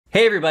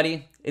Hey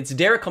everybody, it's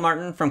Derek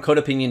Martin from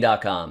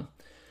CodeOpinion.com.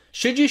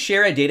 Should you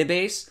share a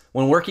database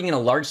when working in a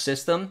large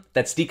system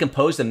that's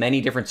decomposed in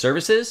many different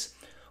services?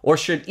 Or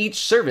should each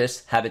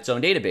service have its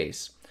own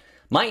database?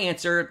 My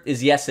answer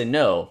is yes and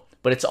no,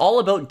 but it's all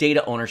about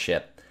data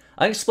ownership.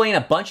 I'll explain a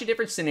bunch of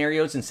different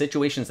scenarios and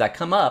situations that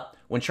come up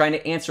when trying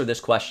to answer this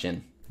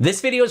question.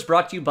 This video is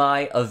brought to you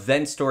by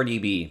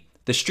EventStoreDB,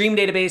 the stream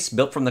database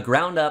built from the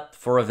ground up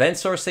for event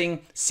sourcing,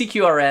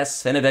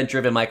 CQRS, and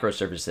event-driven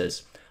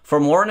microservices. For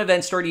more on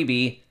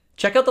EventStoreDB,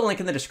 check out the link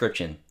in the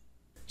description.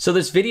 So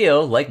this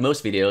video, like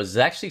most videos, is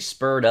actually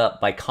spurred up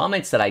by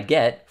comments that I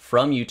get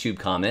from YouTube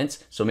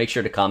comments, so make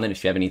sure to comment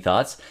if you have any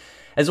thoughts,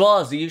 as well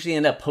as I usually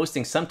end up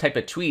posting some type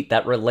of tweet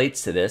that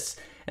relates to this.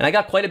 And I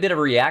got quite a bit of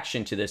a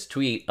reaction to this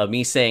tweet of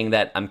me saying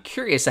that I'm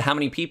curious at how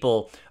many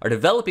people are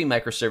developing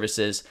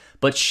microservices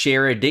but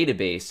share a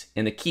database.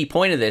 And the key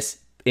point of this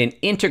is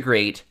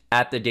integrate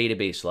at the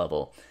database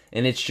level.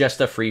 And it's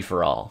just a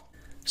free-for-all.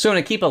 So I'm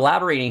going to keep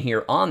elaborating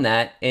here on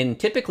that. And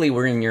typically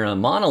when you're on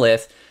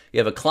Monolith,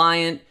 you have a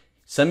client,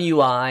 some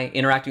UI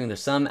interacting with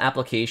some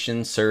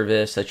application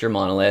service that's your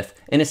Monolith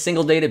in a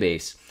single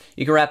database.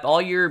 You can wrap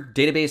all your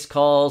database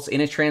calls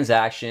in a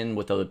transaction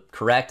with a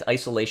correct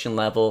isolation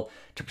level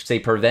to say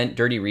prevent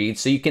dirty reads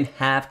so you can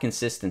have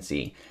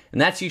consistency. And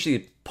that's usually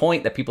the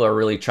point that people are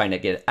really trying to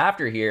get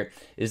after here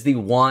is they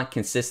want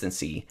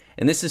consistency.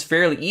 And this is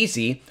fairly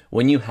easy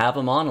when you have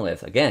a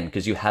monolith, again,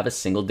 because you have a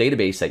single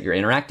database that you're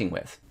interacting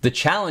with. The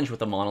challenge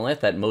with a monolith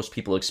that most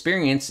people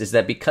experience is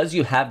that because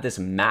you have this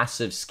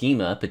massive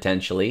schema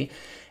potentially,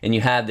 and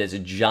you have this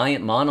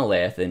giant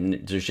monolith,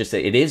 and there's just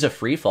it is a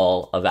free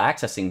fall of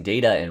accessing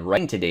data and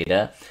writing to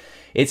data,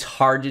 it's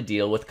hard to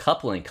deal with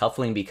coupling.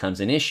 Coupling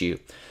becomes an issue.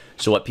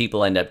 So what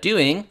people end up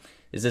doing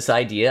is this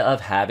idea of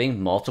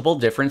having multiple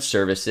different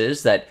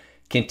services that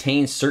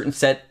contain certain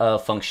set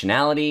of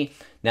functionality.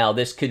 Now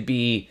this could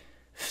be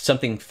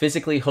something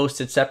physically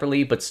hosted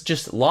separately, but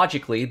just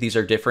logically, these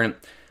are different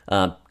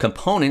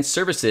components,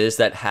 services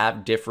that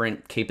have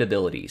different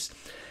capabilities.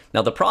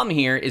 Now the problem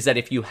here is that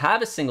if you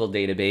have a single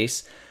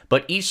database,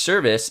 but each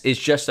service is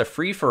just a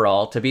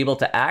free-for-all to be able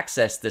to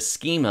access the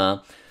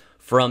schema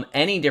from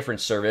any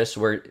different service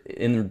where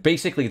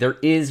basically there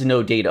is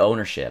no data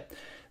ownership.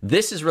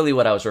 This is really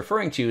what I was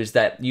referring to, is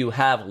that you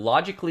have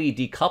logically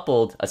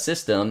decoupled a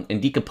system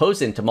and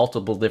decomposed it into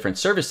multiple different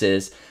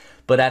services,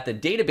 but at the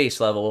database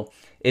level,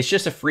 it's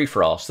just a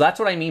free-for-all. So that's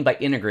what I mean by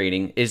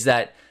integrating, is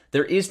that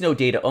there is no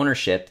data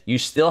ownership. You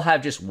still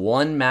have just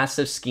one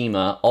massive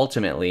schema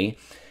ultimately,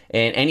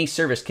 and any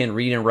service can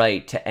read and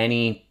write to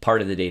any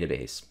part of the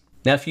database.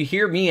 Now, if you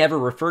hear me ever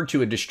refer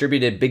to a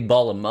distributed big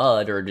ball of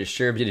mud or a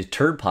distributed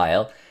turd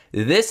pile,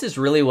 this is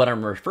really what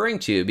I'm referring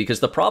to, because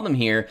the problem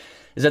here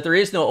is that there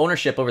is no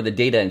ownership over the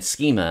data and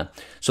schema.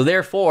 So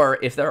therefore,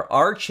 if there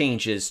are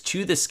changes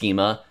to the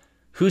schema,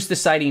 who's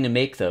deciding to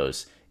make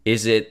those?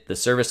 Is it the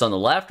service on the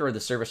left or the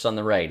service on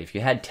the right? If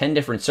you had 10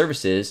 different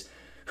services,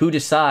 who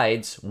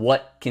decides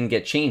what can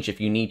get changed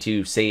if you need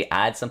to, say,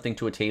 add something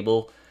to a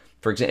table?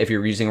 For example, if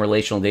you're using a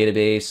relational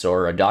database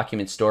or a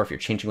document store, if you're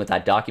changing what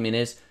that document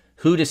is,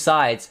 who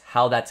decides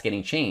how that's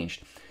getting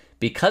changed?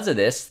 Because of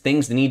this,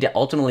 things need to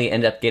ultimately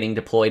end up getting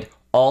deployed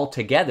all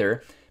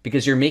together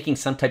because you're making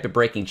some type of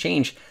breaking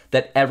change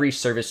that every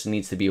service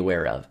needs to be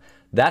aware of.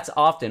 That's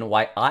often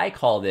why I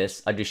call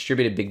this a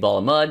distributed big ball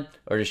of mud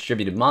or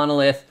distributed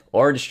monolith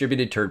or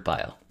distributed turd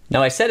pile.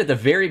 Now, I said at the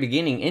very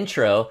beginning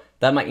intro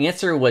that my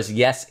answer was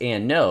yes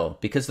and no,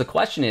 because the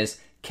question is,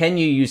 can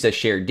you use a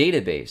shared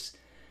database?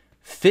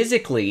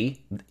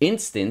 Physically,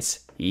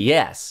 instance,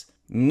 yes,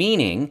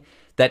 meaning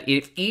that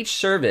if each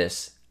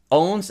service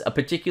owns a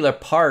particular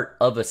part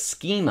of a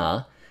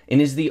schema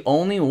and is the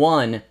only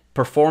one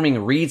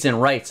performing reads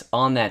and writes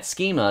on that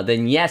schema,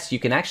 then yes, you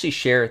can actually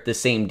share the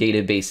same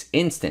database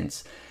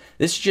instance.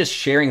 This is just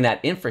sharing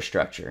that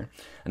infrastructure.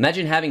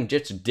 Imagine having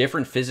just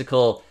different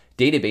physical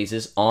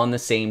databases on the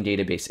same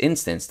database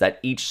instance that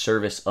each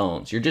service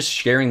owns. You're just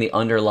sharing the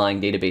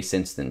underlying database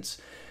instance.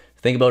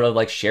 Think about it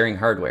like sharing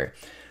hardware.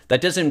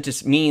 That doesn't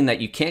just mean that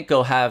you can't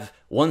go have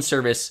one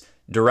service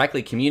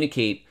directly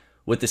communicate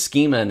with the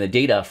schema and the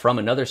data from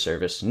another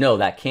service. No,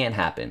 that can't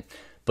happen.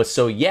 But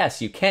so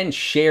yes, you can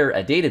share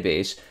a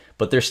database,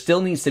 but there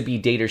still needs to be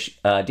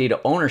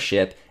data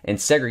ownership and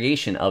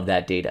segregation of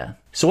that data.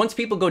 So once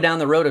people go down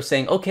the road of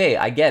saying, okay,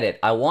 I get it,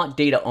 I want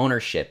data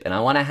ownership and I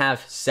want to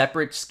have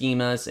separate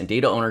schemas and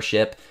data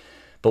ownership,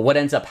 but what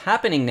ends up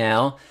happening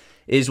now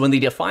is when they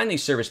define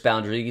these service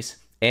boundaries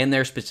and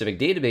their specific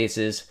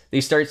databases,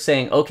 they start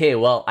saying, okay,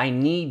 well, I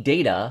need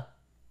data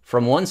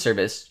from one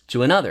service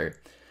to another.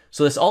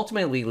 So this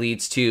ultimately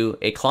leads to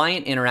a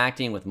client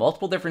interacting with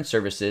multiple different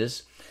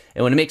services,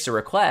 and when it makes a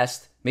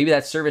request, maybe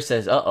that service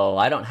says, uh-oh,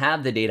 I don't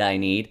have the data I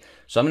need,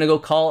 so I'm going to go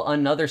call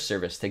another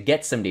service to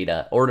get some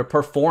data or to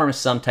perform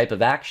some type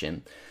of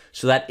action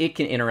so that it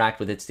can interact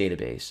with its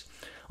database.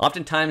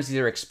 Oftentimes, these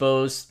are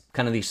exposed,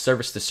 kind of these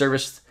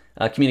service-to-service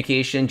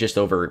communication just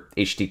over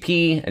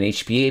HTTP, an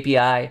HTTP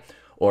API,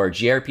 or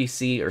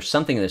gRPC, or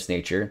something of this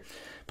nature.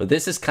 But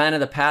this is kind of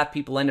the path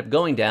people end up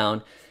going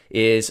down,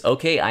 is,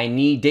 okay, I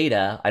need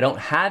data. I don't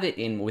have it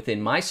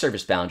within my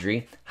service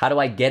boundary. How do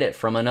I get it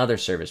from another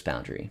service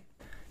boundary?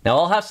 Now,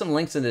 I'll have some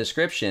links in the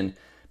description,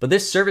 but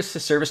this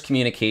service-to-service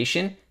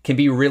communication can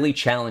be really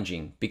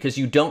challenging because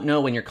you don't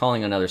know when you're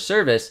calling another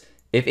service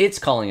if it's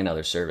calling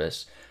another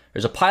service.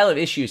 There's a pile of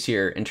issues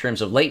here in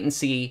terms of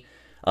latency,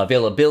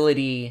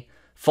 availability,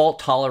 fault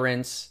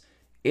tolerance.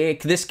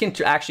 This can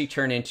actually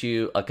turn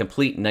into a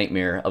complete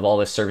nightmare of all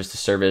this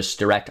service-to-service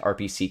direct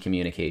RPC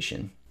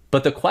communication.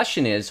 But the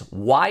question is,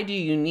 why do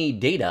you need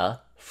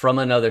data from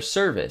another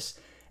service?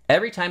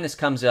 Every time this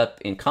comes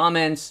up in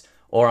comments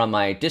or on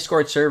my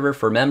Discord server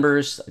for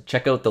members,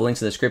 check out the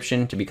links in the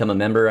description to become a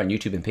member on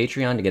YouTube and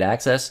Patreon to get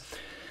access.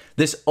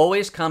 This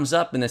always comes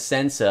up in the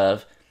sense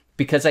of,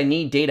 because I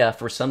need data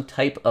for some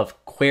type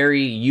of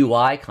query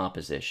UI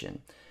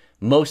composition.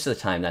 Most of the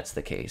time that's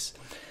the case.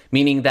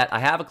 Meaning that I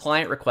have a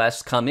client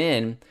request come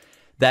in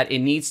that it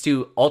needs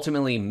to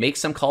ultimately make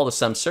some call to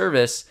some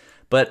service,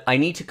 but I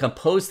need to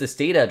compose this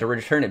data to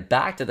return it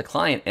back to the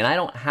client, and I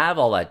don't have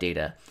all that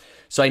data.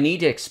 So I need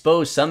to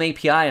expose some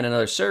API in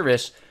another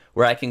service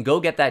where I can go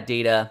get that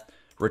data,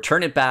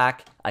 return it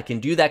back, I can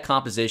do that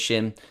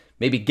composition,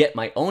 maybe get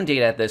my own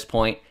data at this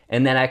point,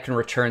 and then I can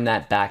return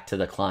that back to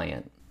the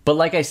client. But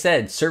like I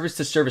said,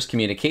 service-to-service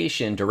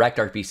communication, direct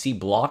RPC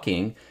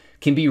blocking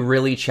can be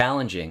really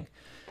challenging.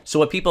 So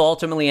what people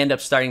ultimately end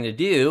up starting to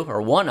do,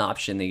 or one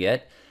option they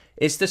get,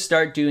 is to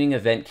start doing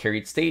event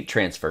carried state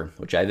transfer,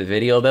 which I have a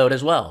video about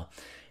as well.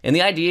 And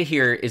the idea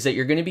here is that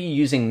you're going to be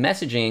using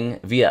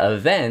messaging via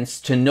events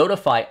to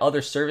notify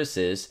other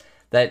services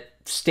that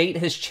state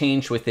has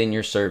changed within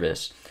your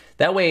service.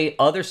 That way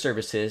other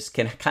services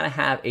can kind of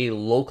have a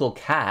local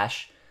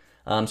cache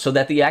so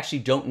that they actually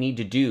don't need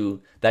to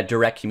do that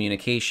direct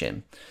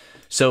communication.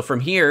 So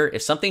from here,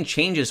 if something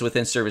changes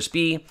within service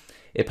B,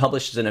 it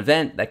publishes an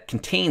event that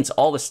contains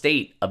all the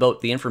state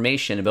about the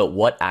information about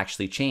what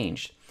actually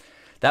changed.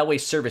 That way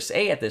service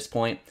A at this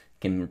point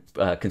can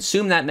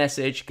consume that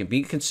message, can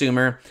be a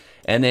consumer,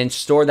 and then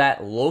store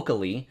that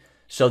locally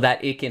so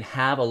that it can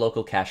have a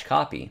local cache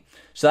copy.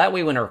 So that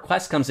way when a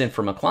request comes in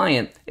from a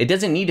client, it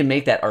doesn't need to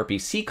make that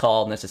RPC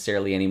call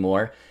necessarily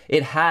anymore.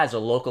 It has a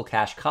local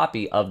cache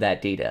copy of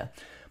that data.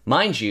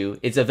 Mind you,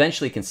 it's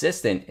eventually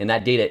consistent and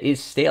that data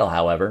is stale,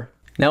 however.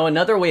 Now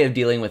another way of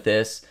dealing with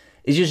this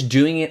is just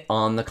doing it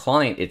on the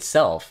client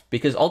itself,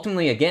 because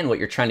ultimately, again, what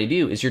you're trying to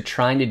do is you're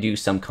trying to do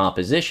some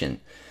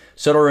composition.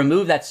 So to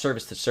remove that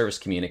service-to-service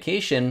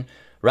communication,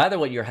 rather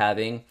what you're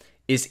having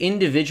is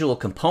individual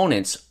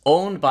components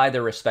owned by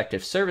their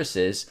respective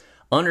services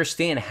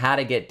understand how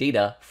to get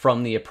data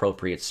from the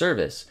appropriate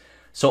service.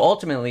 So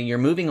ultimately, you're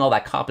moving all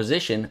that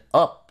composition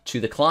up to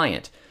the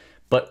client.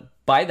 But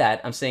by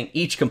that, I'm saying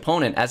each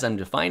component, as I'm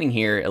defining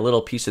here, a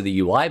little piece of the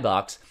UI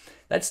box,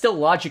 that's still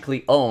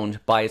logically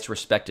owned by its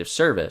respective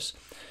service.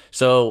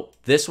 So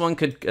this one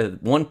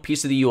could, one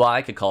piece of the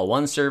UI could call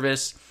one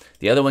service,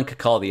 the other one could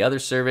call the other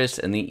service,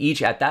 and they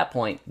each at that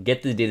point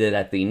get the data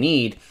that they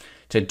need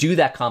to do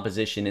that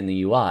composition in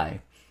the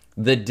UI.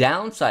 The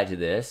downside to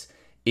this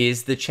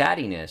is the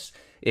chattiness.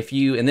 If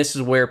you, and this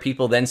is where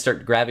people then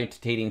start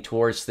gravitating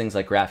towards things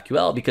like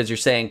GraphQL, because you're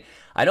saying,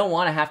 I don't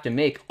want to have to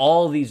make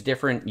all these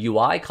different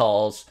UI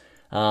calls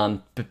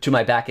to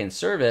my backend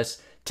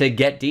service to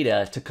get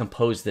data to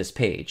compose this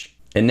page.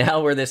 And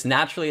now where this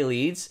naturally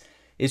leads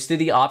is to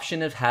the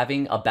option of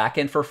having a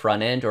backend for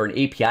front end or an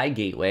API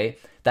gateway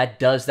that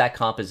does that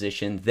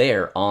composition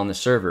there on the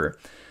server.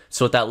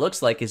 So what that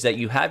looks like is that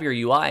you have your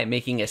UI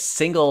making a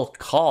single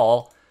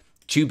call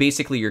to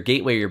basically your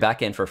gateway or your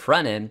backend for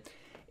front end,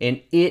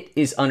 and it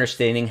is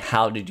understanding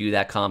how to do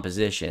that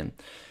composition.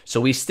 So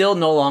we still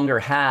no longer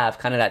have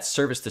kind of that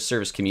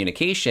service-to-service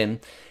communication,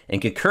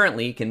 and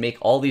concurrently can make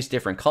all these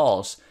different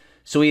calls.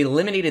 So we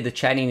eliminated the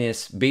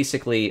chattiness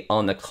basically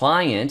on the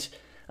client,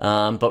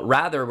 but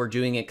rather we're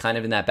doing it kind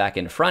of in that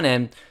backend front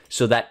end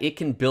so that it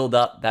can build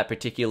up that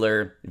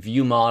particular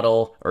view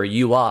model or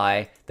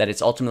UI that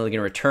it's ultimately going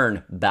to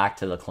return back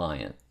to the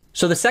client.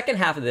 So the second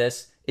half of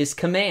this is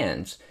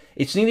commands.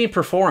 It's needing to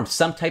perform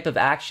some type of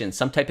action,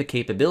 some type of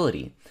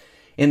capability.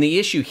 And the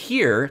issue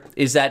here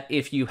is that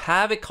if you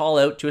have it call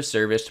out to a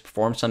service to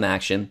perform some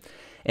action,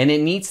 and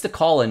it needs to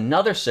call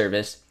another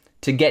service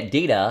to get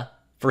data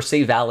for,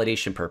 say,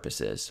 validation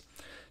purposes.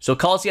 So it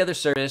calls the other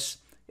service,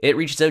 it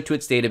reaches out to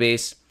its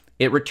database,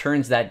 it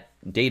returns that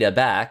data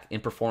back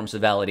and performs the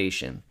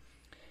validation.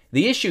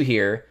 The issue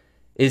here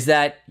is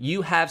that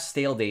you have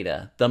stale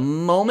data. The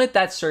moment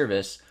that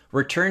service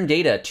returned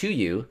data to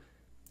you,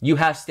 you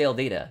have stale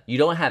data. You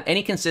don't have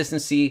any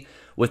consistency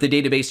with the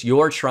database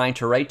you're trying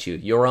to write to,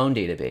 your own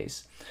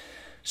database.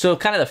 So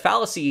kind of the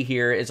fallacy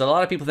here is a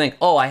lot of people think,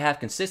 oh, I have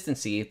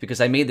consistency because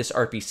I made this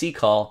RPC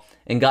call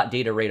and got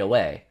data right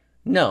away.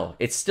 No,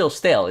 it's still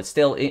stale. It's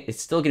still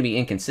going to be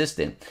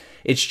inconsistent.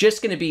 It's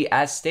just going to be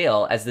as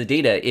stale as the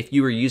data if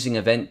you were using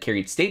event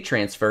carried state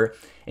transfer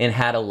and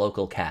had a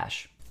local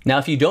cache. Now,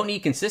 if you don't need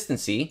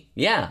consistency,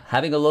 yeah,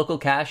 having a local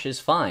cache is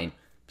fine.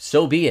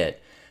 So be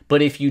it.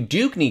 But if you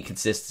do need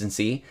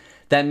consistency,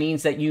 that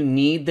means that you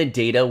need the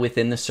data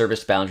within the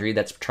service boundary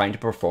that's trying to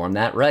perform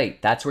that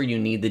right. That's where you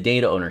need the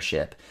data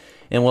ownership.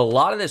 And a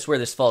lot of this, where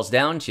this falls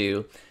down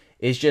to,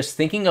 is just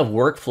thinking of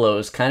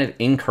workflows kind of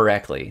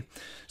incorrectly.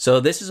 So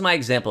this is my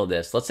example of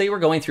this. Let's say we're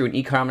going through an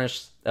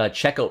e-commerce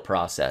checkout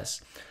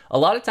process. A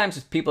lot of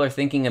times people are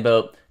thinking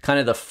about kind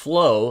of the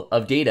flow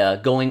of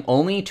data going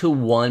only to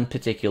one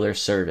particular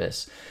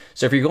service.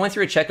 So if you're going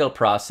through a checkout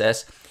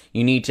process,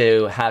 you need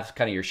to have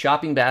kind of your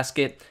shopping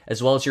basket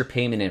as well as your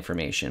payment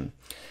information.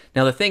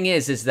 Now the thing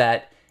is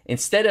that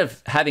instead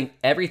of having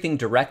everything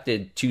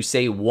directed to,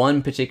 say,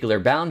 one particular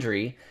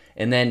boundary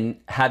and then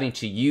having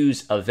to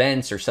use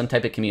events or some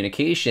type of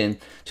communication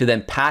to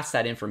then pass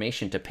that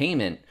information to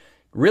payment,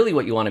 really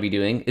what you want to be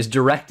doing is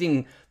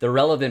directing the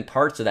relevant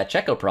parts of that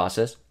checkout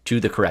process to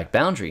the correct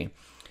boundary.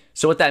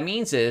 So what that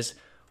means is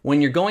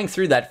when you're going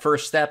through that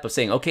first step of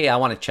saying, okay, I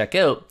want to check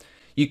out,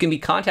 you can be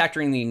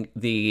contacting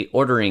the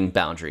ordering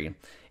boundary.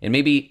 And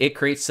maybe it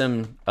creates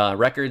some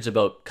records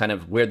about kind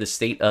of where the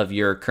state of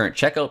your current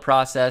checkout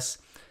process.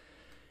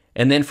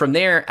 And then from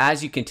there,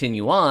 as you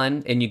continue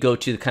on and you go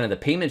to kind of the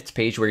payments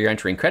page where you're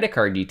entering credit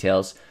card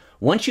details,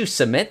 once you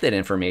submit that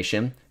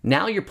information,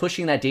 now you're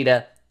pushing that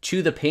data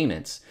to the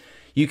payments.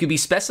 You could be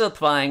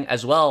specifying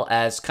as well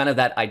as kind of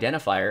that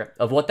identifier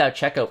of what that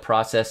checkout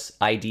process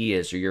ID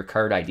is, or your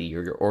card ID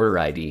or your order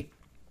ID.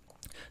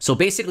 So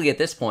basically at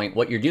this point,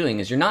 what you're doing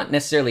is you're not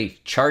necessarily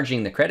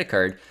charging the credit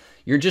card,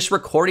 you're just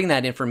recording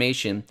that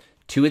information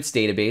to its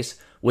database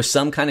with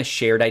some kind of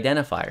shared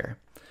identifier.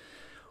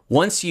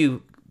 Once the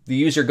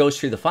user goes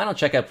through the final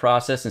checkout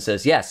process and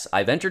says, yes,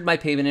 I've entered my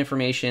payment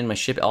information, my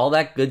ship, all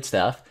that good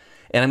stuff,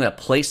 and I'm going to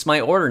place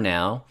my order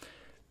now,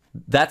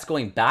 that's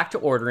going back to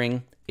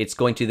ordering. It's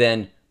going to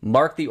then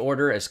mark the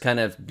order as kind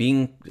of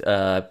being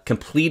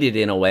completed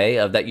in a way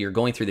of that you're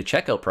going through the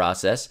checkout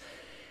process.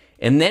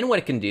 And then what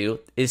it can do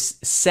is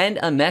send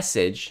a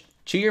message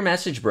to your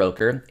message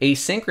broker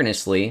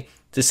asynchronously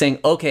to saying,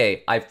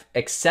 okay, I've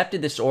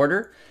accepted this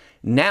order.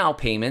 Now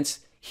payments,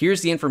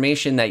 here's the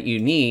information that you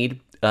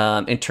need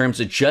in terms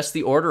of just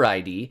the order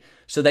ID,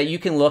 so that you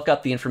can look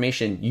up the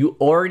information you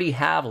already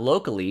have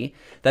locally,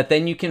 that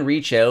then you can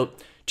reach out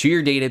to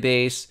your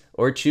database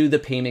or to the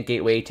payment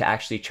gateway to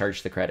actually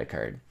charge the credit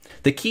card.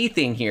 The key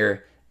thing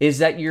here is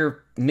that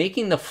you're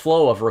making the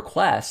flow of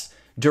requests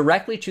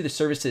directly to the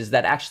services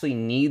that actually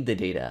need the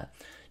data.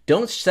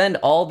 Don't send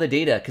all the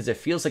data because it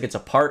feels like it's a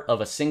part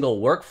of a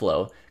single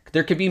workflow.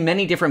 There could be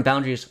many different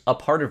boundaries a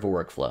part of a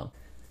workflow.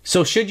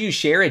 So should you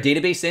share a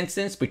database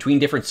instance between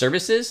different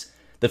services?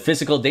 The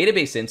physical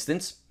database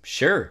instance,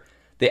 sure.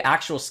 The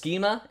actual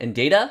schema and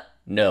data,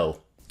 no.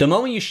 The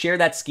moment you share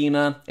that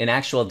schema and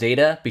actual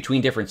data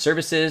between different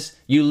services,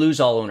 you lose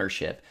all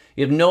ownership.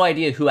 You have no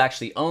idea who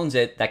actually owns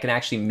it that can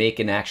actually make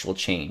an actual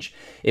change.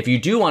 If you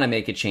do want to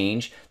make a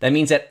change, that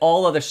means that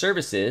all other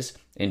services,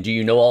 and do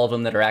you know all of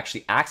them that are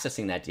actually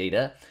accessing that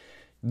data,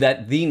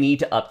 that they need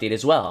to update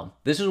as well.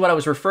 This is what I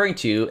was referring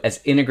to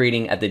as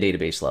integrating at the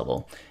database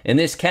level. And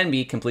this can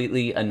be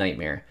completely a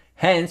nightmare.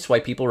 Hence why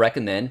people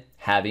recommend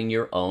having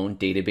your own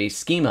database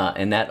schema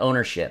and that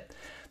ownership.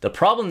 The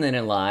problem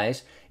then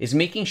lies is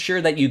making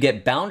sure that you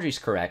get boundaries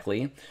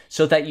correctly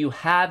so that you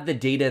have the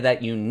data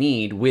that you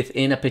need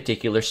within a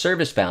particular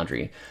service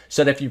boundary.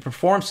 So that if you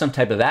perform some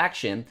type of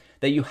action,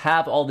 that you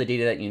have all the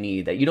data that you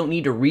need, that you don't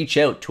need to reach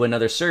out to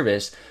another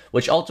service,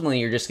 which ultimately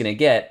you're just gonna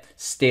get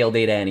stale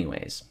data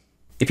anyways.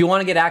 If you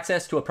wanna get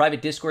access to a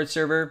private Discord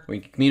server where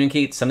you can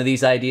communicate some of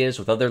these ideas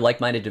with other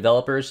like-minded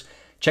developers,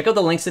 check out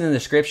the links in the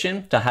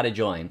description to how to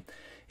join.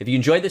 If you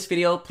enjoyed this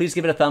video, please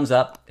give it a thumbs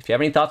up. If you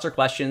have any thoughts or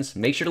questions,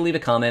 make sure to leave a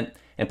comment,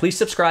 and please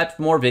subscribe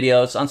for more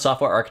videos on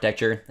software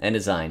architecture and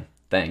design.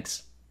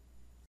 Thanks.